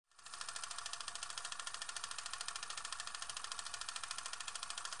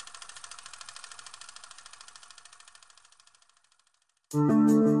Yeah, but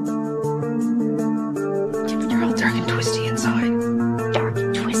you're all dark and twisty inside. Dark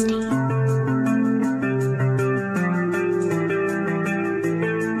and twisty.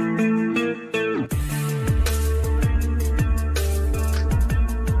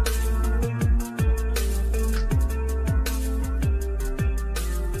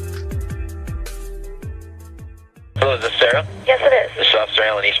 Hello, is this Sarah? Yes, it is. This is Officer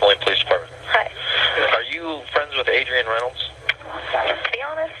Allen, East Moline Police Department. Hi. Are you friends with Adrianne Reynolds? To be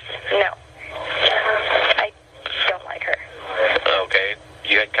honest, no. I don't like her. Okay.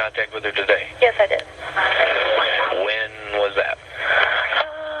 You had contact with her today? Yes, I did. When was that?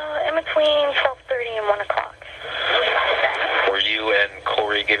 In between 12:30 and 1 o'clock. Were you and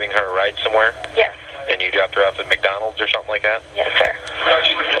Corey giving her a ride somewhere? Yes. And you dropped her off at McDonald's or something like that? Yes, sir.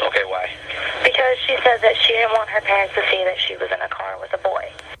 Okay, why? Because she said that she didn't want her parents to see that she was in a car with a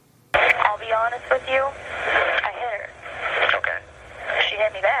boy. I'll be honest with you, I hit her. Okay. She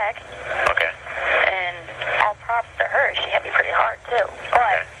hit me back, Okay. and all props to her. She hit me pretty hard, too.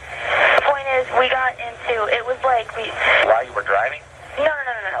 But the point is, we got into, it was like we... While you were driving? No,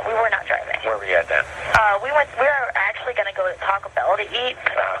 we were not driving. Where were you at then? We were actually going to go to Taco Bell to eat,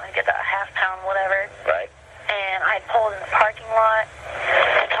 and get the half-pound whatever. Right. And I pulled in the parking lot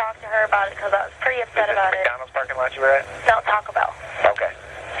to talk to her about it because I was pretty upset about it. McDonald's parking lot you were at? No, Taco Bell. Okay.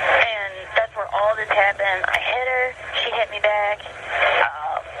 And that's where all this happened. I hit her. She hit me back.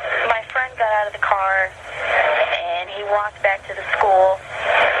 My friend got out of the car, and he walked back to the school.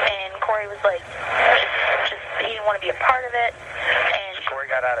 And Corey was like, just he didn't want to be a part of it. And Corey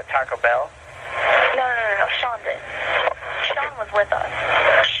got out of Taco Bell? No. Sean did. Sean was with us.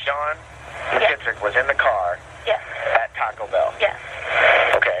 Sean Yes. McKittrick was in the car Yes. at Taco Bell? Yes.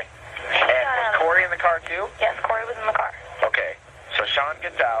 Okay. And was Corey in the car too? Yes, Corey was in the car. Okay. So Sean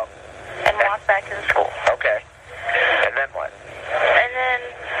gets out. And walked back to the school. Okay. And then what? And then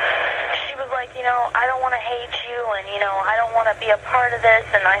she was like, I don't want to hate you, and, I don't want to be a part of this,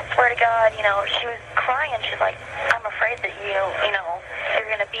 and I swear to God, she was crying. She's like, I'm afraid that you're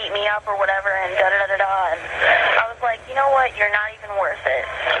going to beat me up or whatever, and da-da-da-da-da. And I was like, you know what? You're not even worth it.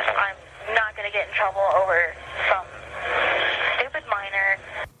 I'm not going to get in trouble over some stupid minor.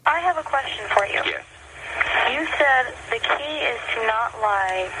 I have a question for you. Yes. You said the key is to not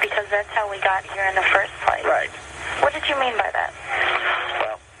lie because that's how we got here in the first place. Right. What did you mean by that?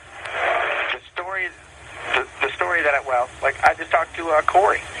 Well, the story that I just talked to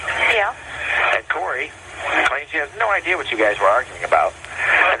Corey. Yeah. And Corey claims he has no idea what you guys were arguing about,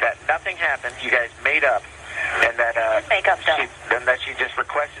 and that nothing happened. You guys made up, and that she just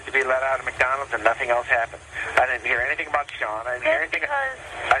requested to be let out of McDonald's, and nothing else happened. I didn't hear anything about Sean. I didn't hear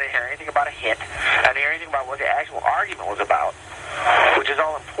anything about a hit. I didn't hear anything about what the actual argument was about, which is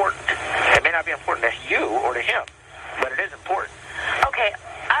all important. It may not be important to you or to him, but it is important. Okay.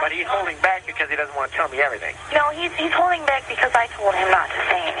 But he's holding back because he doesn't want to tell me everything. No, he's holding back because I told him not to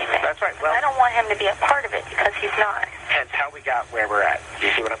say anything. That's right. Well, I don't want him to be a part of it because he's not. Hence how we got where we're at. Do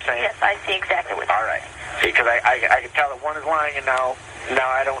you see what I'm saying? Yes, I see exactly what you're All right. See, because I can tell that one is lying, and now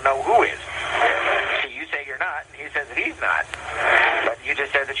I don't know who is. See, you say you're not, and he says that he's not. But you just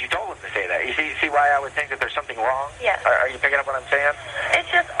said that you told him to say that. You see why I would think that there's something wrong? Yes. Are you picking up what I'm saying?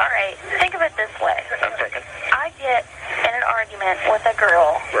 It's just, all right, think of it this way. I'm thinking. I get in an argument with a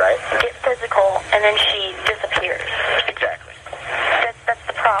girl, Right. get physical, and then she disappears. Exactly. That's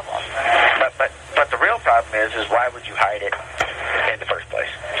the problem. But the real problem is why would you hide it in the first place?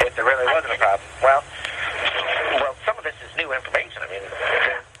 If there really wasn't a problem. Well, some of this is new information. I mean,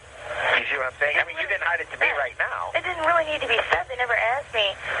 you see what I'm saying? I mean, you didn't hide it to me right now. It didn't really need to be said. They never asked me,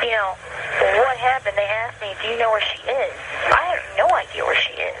 what happened. They asked me, do you know where she is? I have no idea where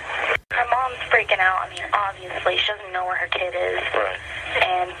she is. Her mom's freaking out. I mean, obviously, she doesn't know where her kid is. Right.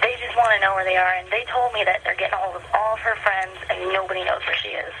 And they just want to know where they are. And they told me that they're getting a hold of all of her friends, and nobody knows where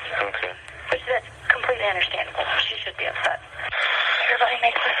she is. Okay. Which that's completely understandable. She should be upset. Everybody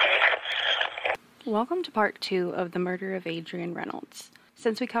makes mistakes. Welcome to part 2 of the murder of Adrianne Reynolds.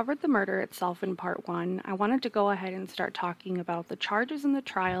 Since we covered the murder itself in part 1, I wanted to go ahead and start talking about the charges in the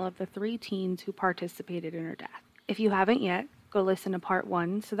trial of the 3 teens who participated in her death. If you haven't yet, go listen to part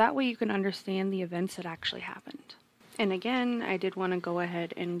 1 so that way you can understand the events that actually happened. And again, I did want to go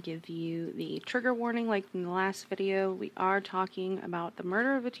ahead and give you the trigger warning like in the last video. We are talking about the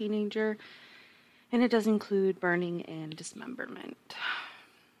murder of a teenager, and it does include burning and dismemberment,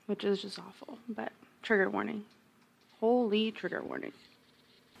 which is just awful, but trigger warning. Holy trigger warning.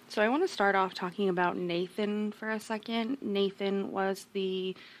 So I want to start off talking about Nathan for a second. Nathan was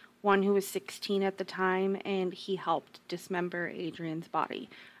the one who was 16 at the time, and he helped dismember Adrianne's body.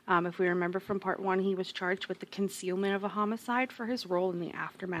 If we remember from part 1, he was charged with the concealment of a homicide for his role in the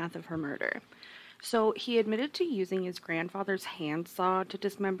aftermath of her murder. So he admitted to using his grandfather's handsaw to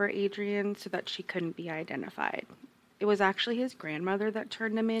dismember Adrianne so that she couldn't be identified. It was actually his grandmother that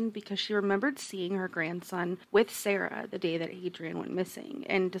turned him in because she remembered seeing her grandson with Sarah the day that Adrianne went missing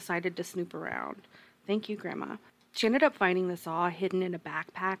and decided to snoop around. Thank you, Grandma. She ended up finding the saw hidden in a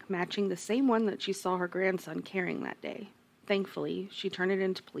backpack matching the same one that she saw her grandson carrying that day. Thankfully, she turned it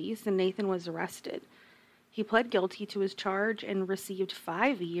into police and Nathan was arrested. He pled guilty to his charge and received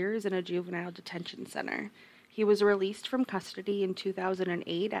 5 years in a juvenile detention center. He was released from custody in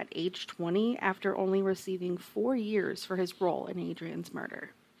 2008 at age 20 after only receiving 4 years for his role in Adrianne's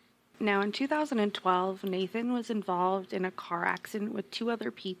murder. Now, in 2012, Nathan was involved in a car accident with 2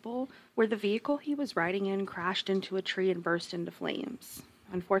 other people where the vehicle he was riding in crashed into a tree and burst into flames.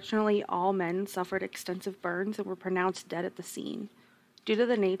 Unfortunately, all men suffered extensive burns and were pronounced dead at the scene. Due to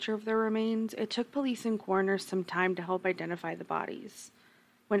the nature of their remains, it took police and coroners some time to help identify the bodies.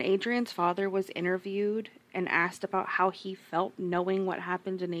 When Adrianne's father was interviewed and asked about how he felt knowing what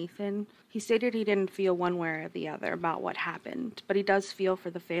happened to Nathan, he stated he didn't feel one way or the other about what happened, but he does feel for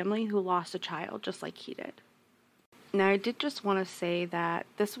the family who lost a child just like he did. Now, I did just want to say that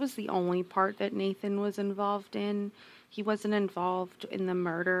this was the only part that Nathan was involved in. He wasn't involved in the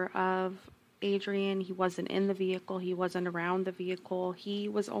murder of Adrianne. He wasn't in the vehicle. He wasn't around the vehicle. He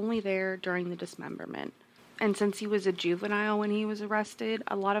was only there during the dismemberment. And since he was a juvenile when he was arrested,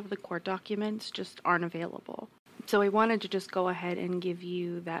 a lot of the court documents just aren't available. So I wanted to just go ahead and give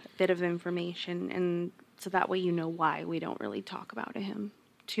you that bit of information, and so that way you know why we don't really talk about him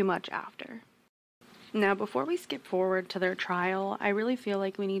too much after. Now, before we skip forward to their trial, I really feel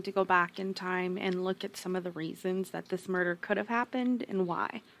like we need to go back in time and look at some of the reasons that this murder could have happened and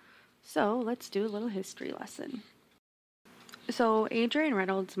why. So let's do a little history lesson. So, Adrianne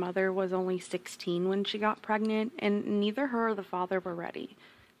Reynolds' mother was only 16 when she got pregnant, and neither her or the father were ready.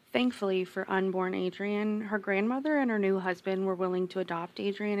 Thankfully for unborn Adrianne, her grandmother and her new husband were willing to adopt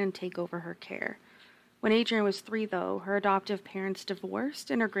Adrianne and take over her care. When Adrianne was 3, though, her adoptive parents divorced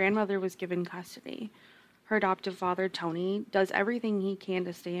and her grandmother was given custody. Her adoptive father, Tony, does everything he can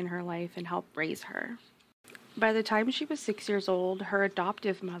to stay in her life and help raise her. By the time she was 6 years old, her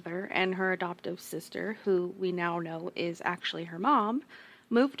adoptive mother and her adoptive sister, who we now know is actually her mom,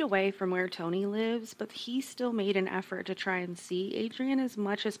 moved away from where Tony lives, but he still made an effort to try and see Adrianne as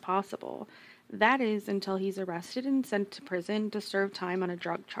much as possible. That is, until he's arrested and sent to prison to serve time on a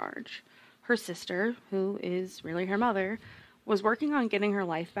drug charge. Her sister, who is really her mother, was working on getting her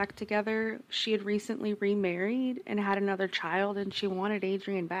life back together. She had recently remarried and had another child, and she wanted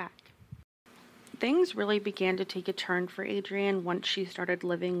Adrianne back. Things really began to take a turn for Adrianne once she started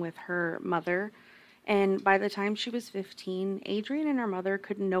living with her mother, and by the time she was 15, Adrianne and her mother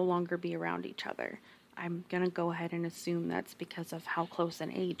could no longer be around each other. I'm gonna go ahead and assume that's because of how close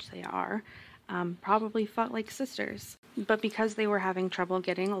in age they are. Probably felt like sisters. But because they were having trouble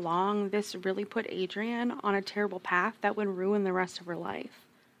getting along, this really put Adrianne on a terrible path that would ruin the rest of her life.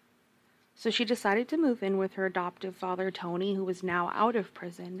 So she decided to move in with her adoptive father, Tony, who was now out of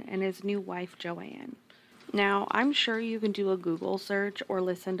prison, and his new wife, Joanne. Now, I'm sure you can do a Google search or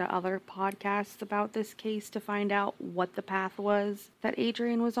listen to other podcasts about this case to find out what the path was that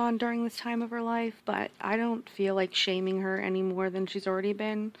Adrianne was on during this time of her life, but I don't feel like shaming her any more than she's already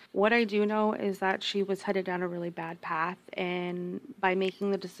been. What I do know is that she was headed down a really bad path, and by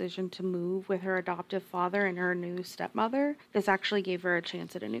making the decision to move with her adoptive father and her new stepmother, this actually gave her a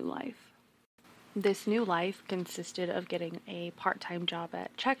chance at a new life. This new life consisted of getting a part-time job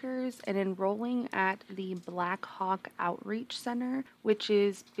at Checkers and enrolling at the Black Hawk Outreach Center, which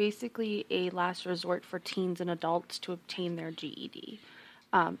is basically a last resort for teens and adults to obtain their GED.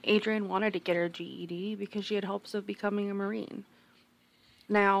 Adrianne wanted to get her GED because she had hopes of becoming a Marine.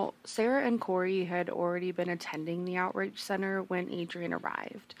 Now, Sarah and Corey had already been attending the Outreach Center when Adrianne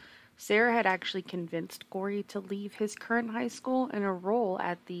arrived. Sarah had actually convinced Corey to leave his current high school and enroll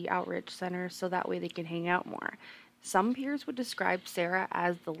at the Outreach Center so that way they could hang out more. Some peers would describe Sarah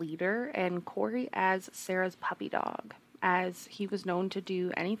as the leader and Corey as Sarah's puppy dog, as he was known to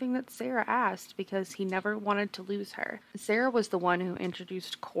do anything that Sarah asked because he never wanted to lose her. Sarah was the one who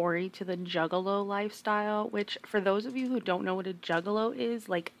introduced Corey to the juggalo lifestyle, which for those of you who don't know what a juggalo is,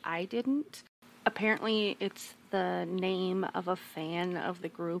 like I didn't, apparently it's the name of a fan of the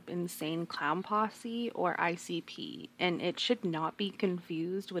group Insane Clown Posse, or ICP, and it should not be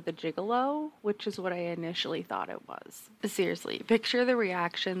confused with a gigolo, which is what I initially thought it was. Seriously, picture the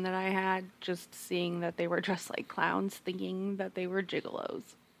reaction that I had just seeing that they were dressed like clowns, thinking that they were gigolos.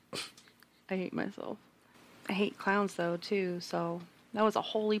 I hate myself. I hate clowns though, too, so That was a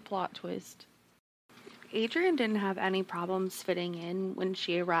holy plot twist. Adrianne didn't have any problems fitting in when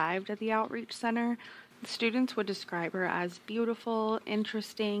she arrived at the outreach center. The students would describe her as beautiful,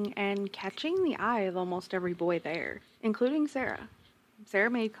 interesting, and catching the eye of almost every boy there, including Sarah.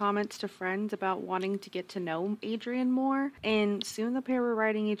 Sarah made comments to friends about wanting to get to know Adrianne more, and soon the pair were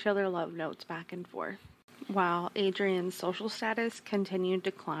writing each other love notes back and forth. While Adrianne's social status continued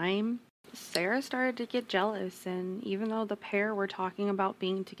to climb, Sarah started to get jealous, and even though the pair were talking about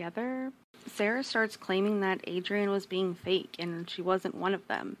being together, Sarah starts claiming that Adrianne was being fake and she wasn't one of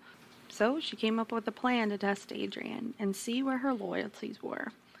them. So she came up with a plan to test Adrianne and see where her loyalties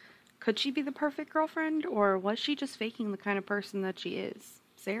were. Could she be the perfect girlfriend, or was she just faking the kind of person that she is?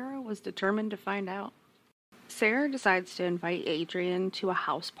 Sarah was determined to find out. Sarah decides to invite Adrianne to a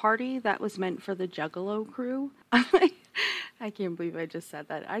house party that was meant for the Juggalo crew. I can't believe I just said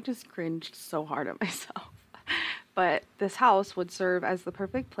that. I just cringed so hard at myself. But this house would serve as the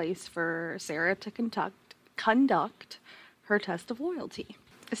perfect place for Sarah to conduct her test of loyalty.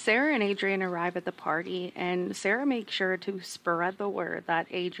 Sarah and Adrianne arrive at the party, and Sarah makes sure to spread the word that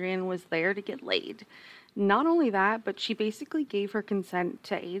Adrianne was there to get laid. Not only that, but she basically gave her consent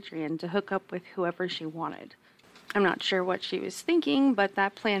to Adrianne to hook up with whoever she wanted. I'm not sure what she was thinking, but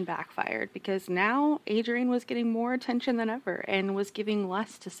that plan backfired because now Adrianne was getting more attention than ever and was giving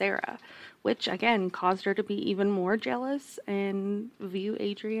less to Sarah, which again caused her to be even more jealous and view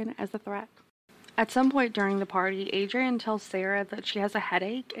Adrianne as a threat. At some point during the party, Adrianne tells Sarah that she has a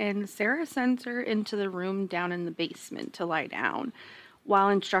headache, and Sarah sends her into the room down in the basement to lie down, while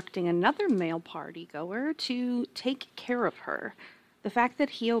instructing another male partygoer to take care of her. The fact that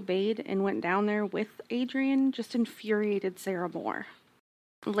he obeyed and went down there with Adrianne just infuriated Sarah more.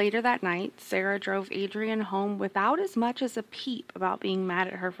 Later that night, Sarah drove Adrianne home without as much as a peep about being mad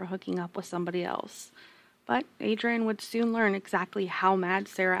at her for hooking up with somebody else. But Adrianne would soon learn exactly how mad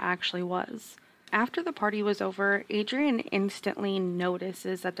Sarah actually was. After the party was over, Adrianne instantly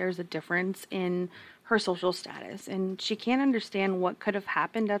notices that there's a difference in her social status, and she can't understand what could have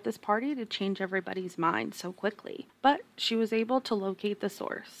happened at this party to change everybody's mind so quickly. But she was able to locate the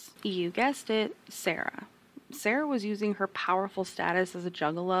source. You guessed it, Sarah. Sarah was using her powerful status as a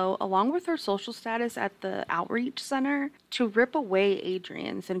juggalo, along with her social status at the outreach center, to rip away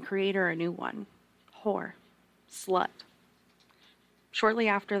Adrianne's and create her a new one. Whore. Slut. Shortly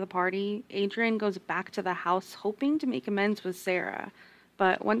after the party, Adrianne goes back to the house hoping to make amends with Sarah.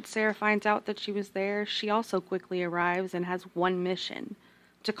 But once Sarah finds out that she was there, she also quickly arrives and has one mission: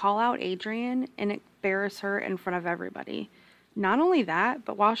 to call out Adrianne and embarrass her in front of everybody. Not only that,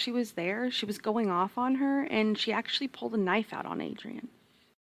 but while she was there, she was going off on her, and she actually pulled a knife out on Adrianne.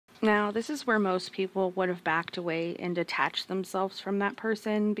 Now, this is where most people would have backed away and detached themselves from that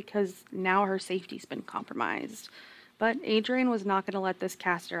person because now her safety's been compromised. But Adrianne was not going to let this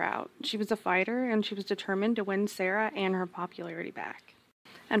cast her out. She was a fighter, and she was determined to win Sarah and her popularity back.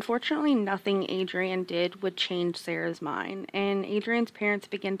 Unfortunately, nothing Adrianne did would change Sarah's mind, and Adrianne's parents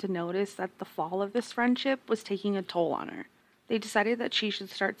began to notice that the fall of this friendship was taking a toll on her. They decided that she should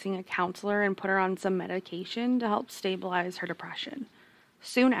start seeing a counselor and put her on some medication to help stabilize her depression.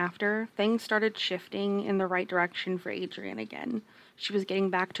 Soon after, things started shifting in the right direction for Adrianne again. She was getting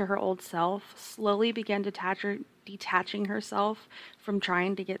back to her old self, slowly began detaching herself from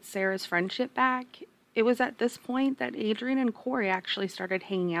trying to get Sarah's friendship back. It was at this point that Adrianne and Corey actually started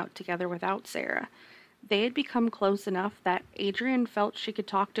hanging out together without Sarah. They had become close enough that Adrianne felt she could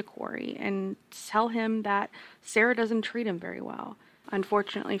talk to Corey and tell him that Sarah doesn't treat him very well.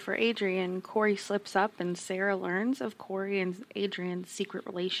 Unfortunately for Adrianne, Corey slips up and Sarah learns of Corey and Adrianne's secret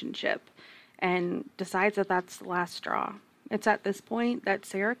relationship and decides that that's the last straw. It's at this point that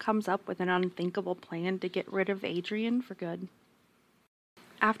Sarah comes up with an unthinkable plan to get rid of Adrianne for good.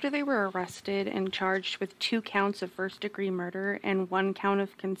 After they were arrested and charged with 2 counts of first-degree murder and 1 count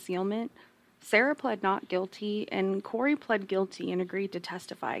of concealment, Sarah pled not guilty and Corey pled guilty and agreed to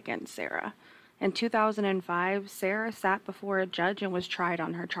testify against Sarah. In 2005, Sarah sat before a judge and was tried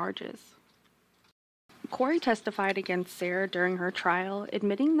on her charges. Corey testified against Sarah during her trial,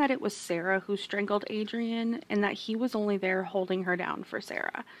 admitting that it was Sarah who strangled Adrianne and that he was only there holding her down for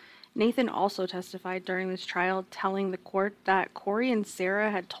Sarah. Nathan also testified during this trial, telling the court that Corey and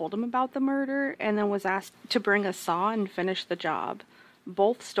Sarah had told him about the murder and then was asked to bring a saw and finish the job.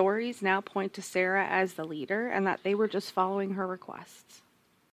 Both stories now point to Sarah as the leader and that they were just following her requests.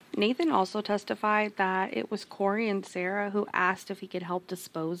 Nathan also testified that it was Corey and Sarah who asked if he could help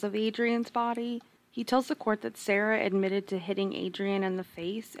dispose of Adrianne's body. He tells the court that Sarah admitted to hitting Adrianne in the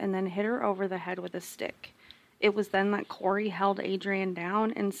face and then hit her over the head with a stick. It was then that Corey held Adrianne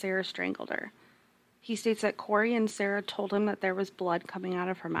down and Sarah strangled her. He states that Corey and Sarah told him that there was blood coming out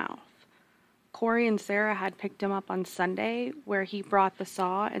of her mouth. Corey and Sarah had picked him up on Sunday, where he brought the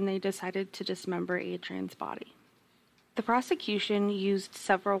saw, and they decided to dismember Adrianne's body. The prosecution used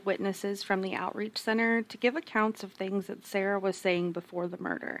several witnesses from the outreach center to give accounts of things that Sarah was saying before the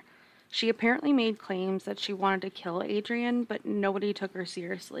murder. She apparently made claims that she wanted to kill Adrianne, but nobody took her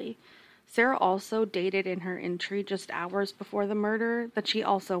seriously. Sarah also dated in her entry just hours before the murder that she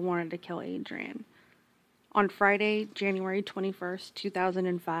also wanted to kill Adrianne. On Friday, January 21st,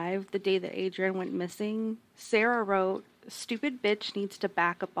 2005, the day that Adrianne went missing, Sarah wrote, "Stupid bitch needs to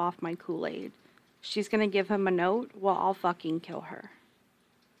back up off my Kool-Aid. She's gonna give him a note, well, I'll fucking kill her."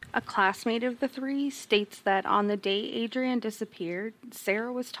 A classmate of the three states that on the day Adrianne disappeared,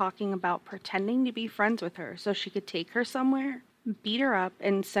 Sarah was talking about pretending to be friends with her so she could take her somewhere, beat her up,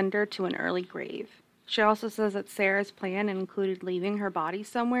 and send her to an early grave. She also says that Sarah's plan included leaving her body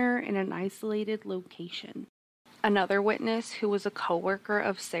somewhere in an isolated location. Another witness, who was a co-worker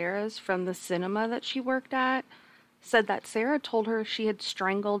of Sarah's from the cinema that she worked at, said that Sarah told her she had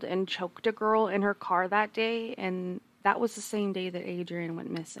strangled and choked a girl in her car that day, and that was the same day that Adrianne went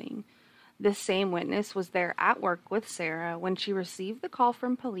missing. This same witness was there at work with Sarah when she received the call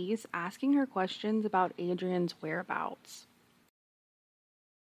from police asking her questions about Adrianne's whereabouts.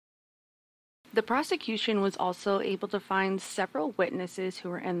 The prosecution was also able to find several witnesses who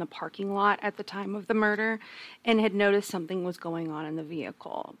were in the parking lot at the time of the murder and had noticed something was going on in the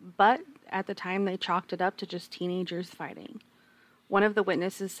vehicle, but at the time they chalked it up to just teenagers fighting. One of the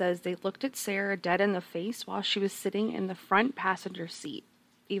witnesses says they looked at Sarah dead in the face while she was sitting in the front passenger seat,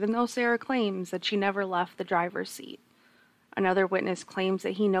 even though Sarah claims that she never left the driver's seat. Another witness claims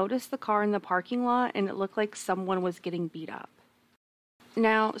that he noticed the car in the parking lot and it looked like someone was getting beat up.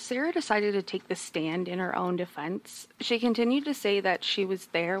 Now, Sarah decided to take the stand in her own defense. She continued to say that she was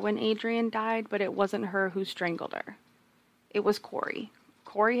there when Adrianne died, but it wasn't her who strangled her. It was Corey.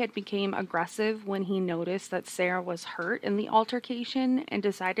 Corey had become aggressive when he noticed that Sarah was hurt in the altercation and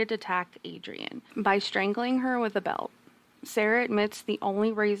decided to attack Adrianne by strangling her with a belt. Sarah admits the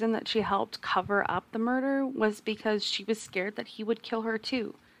only reason that she helped cover up the murder was because she was scared that he would kill her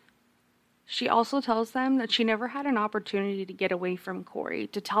too. She also tells them that she never had an opportunity to get away from Corey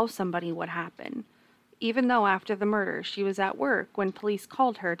to tell somebody what happened, even though after the murder she was at work when police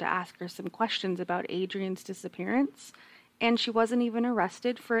called her to ask her some questions about Adrianne's disappearance, and she wasn't even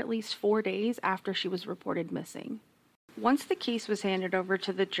arrested for at least 4 days after she was reported missing. Once the case was handed over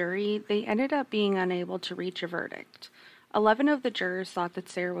to the jury, they ended up being unable to reach a verdict. 11 of the jurors thought that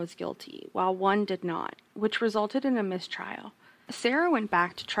Sarah was guilty, while 1 did not, which resulted in a mistrial. Sarah went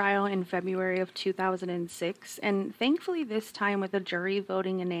back to trial in February of 2006, and thankfully this time with the jury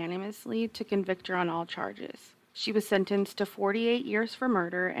voting unanimously to convict her on all charges. She was sentenced to 48 years for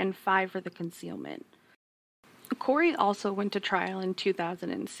murder and 5 for the concealment. Corey also went to trial in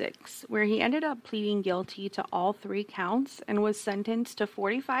 2006, where he ended up pleading guilty to all 3 counts and was sentenced to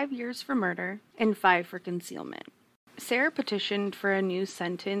 45 years for murder and 5 for concealment. Sarah petitioned for a new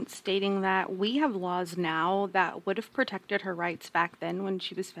sentence, stating that we have laws now that would have protected her rights back then when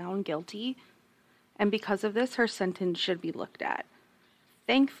she was found guilty, and because of this, her sentence should be looked at.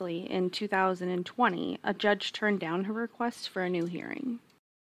 Thankfully, in 2020, a judge turned down her request for a new hearing.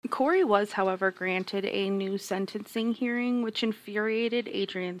 Corey was, however, granted a new sentencing hearing, which infuriated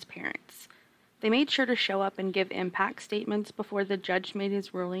Adrianne's parents. They made sure to show up and give impact statements before the judge made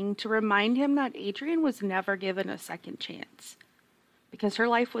his ruling to remind him that Adrianne was never given a second chance, because her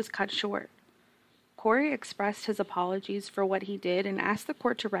life was cut short. Corey expressed his apologies for what he did and asked the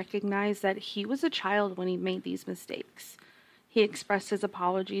court to recognize that he was a child when he made these mistakes. He expressed his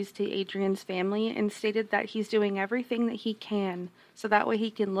apologies to Adrianne's family and stated that he's doing everything that he can so that way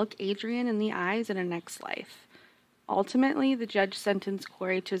he can look Adrianne in the eyes in a next life. Ultimately, the judge sentenced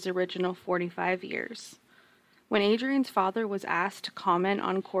Corey to his original 45 years. When Adrianne's father was asked to comment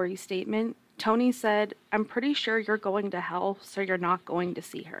on Corey's statement, Tony said, "I'm pretty sure you're going to hell, so you're not going to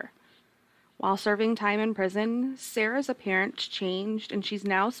see her." While serving time in prison, Sarah's appearance changed and she's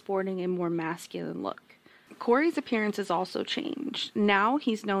now sporting a more masculine look. Corey's appearance has also changed. Now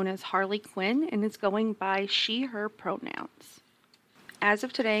he's known as Harley Quinn and is going by she/her pronouns. As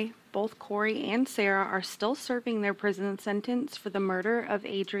of today, both Corey and Sarah are still serving their prison sentence for the murder of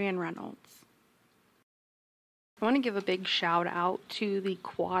Adrianne Reynolds. I want to give a big shout out to the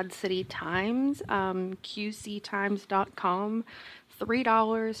Quad City Times, qctimes.com.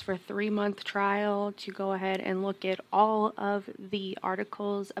 $3 for a 3-month trial to go ahead and look at all of the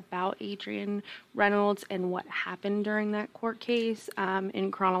articles about Adrianne Reynolds and what happened during that court case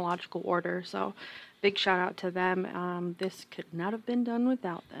in chronological order. So big shout out to them. This could not have been done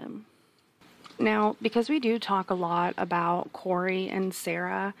without them. Now, because we do talk a lot about Corey and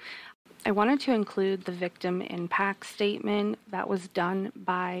Sarah, I wanted to include the victim impact statement that was done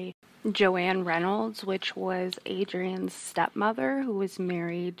by Adrianne Reynolds, which was Adrianne's stepmother who was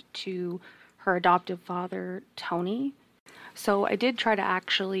married to her adoptive father, Tony. So I did try to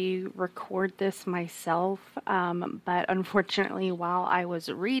actually record this myself, but unfortunately, while I was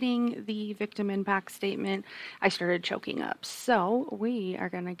reading the victim impact statement, I started choking up. So we are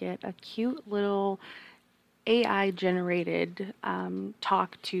going to get a cute little AI-generated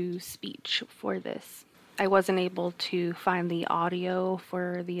talk-to-speech for this. I wasn't able to find the audio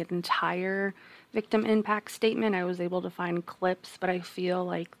for the entire victim impact statement. I was able to find clips, but I feel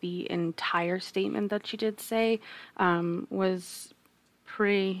like the entire statement that she did say was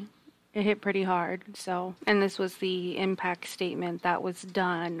it hit pretty hard. So, and this was the impact statement that was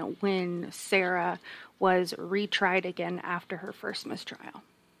done when Sarah was retried again after her first mistrial.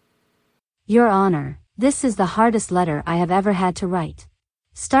 Your Honor, this is the hardest letter I have ever had to write.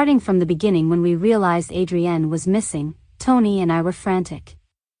 Starting from the beginning when we realized Adrianne was missing, Tony and I were frantic.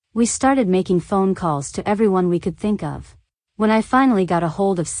 We started making phone calls to everyone we could think of. When I finally got a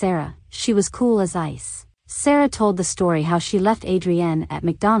hold of Sarah, she was cool as ice. Sarah told the story how she left Adrianne at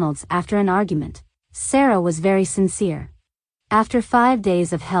McDonald's after an argument. Sarah was very sincere. After 5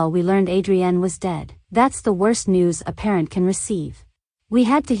 days of hell we learned Adrianne was dead. That's the worst news a parent can receive. We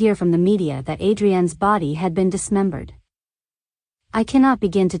had to hear from the media that Adrianne's body had been dismembered. I cannot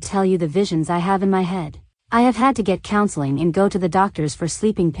begin to tell you the visions I have in my head. I have had to get counseling and go to the doctors for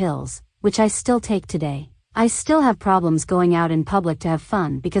sleeping pills, which I still take today. I still have problems going out in public to have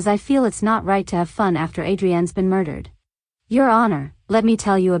fun because I feel it's not right to have fun after Adrianne's been murdered. Your Honor, let me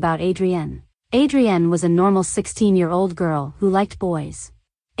tell you about Adrianne. Adrianne was a normal 16-year-old girl who liked boys.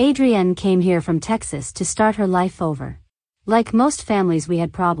 Adrianne came here from Texas to start her life over. Like most families we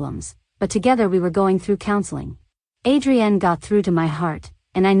had problems, but together we were going through counseling. Adrianne got through to my heart,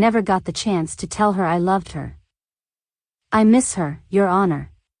 and I never got the chance to tell her I loved her. I miss her, Your Honor.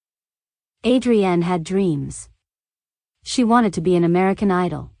 Adrianne had dreams. She wanted to be an American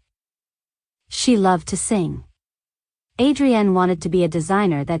Idol. She loved to sing. Adrianne wanted to be a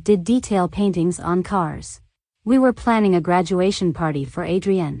designer that did detail paintings on cars. We were planning a graduation party for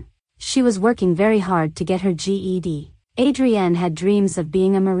Adrianne. She was working very hard to get her GED. Adrianne had dreams of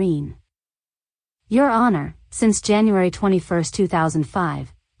being a Marine. Your Honor, since January 21,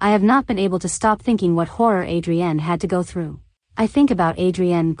 2005, I have not been able to stop thinking what horror Adrianne had to go through. I think about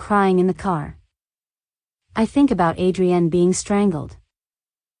Adrianne crying in the car. I think about Adrianne being strangled.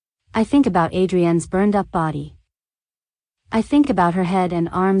 I think about Adrianne's burned up body. I think about her head and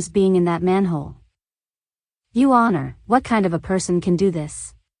arms being in that manhole. Your Honor, what kind of a person can do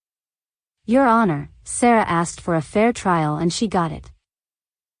this? Your Honor, Sarah asked for a fair trial and she got it.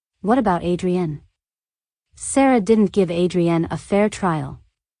 What about Adrianne? Sarah didn't give Adrianne a fair trial.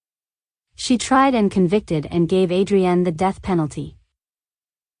 She tried and convicted and gave Adrianne the death penalty.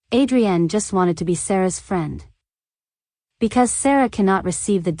 Adrianne just wanted to be Sarah's friend. Because Sarah cannot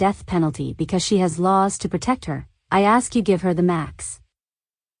receive the death penalty because she has laws to protect her, I ask you give her the max.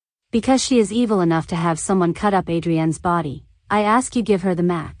 Because she is evil enough to have someone cut up Adrianne's body, I ask you give her the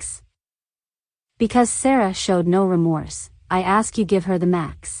max. Because Sarah showed no remorse, I ask you give her the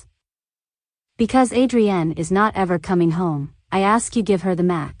max. Because Adrianne is not ever coming home, I ask you give her the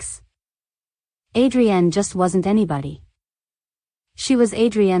max. Adrianne just wasn't anybody. She was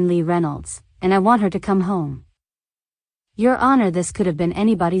Adrianne Lee Reynolds, and I want her to come home. Your Honor, this could have been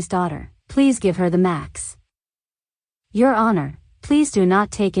anybody's daughter. Please give her the max. Your Honor, please do not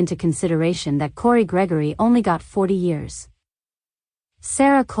take into consideration that Corey Gregory only got 40 years.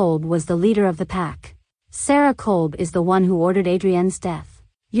 Sarah Kolb was the leader of the pack. Sarah Kolb is the one who ordered Adrianne's death.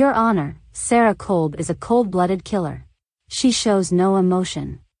 Your Honor, Sarah Kolb is a cold-blooded killer. She shows no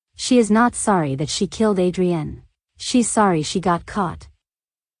emotion. She is not sorry that she killed Adrianne. She's sorry she got caught.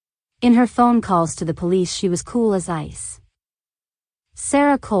 In her phone calls to the police she was cool as ice.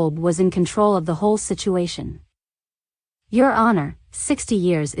 Sarah Kolb was in control of the whole situation. Your Honor, 60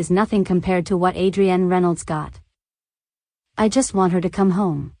 years is nothing compared to what Adrianne Reynolds got. I just want her to come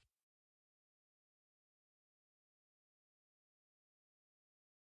home.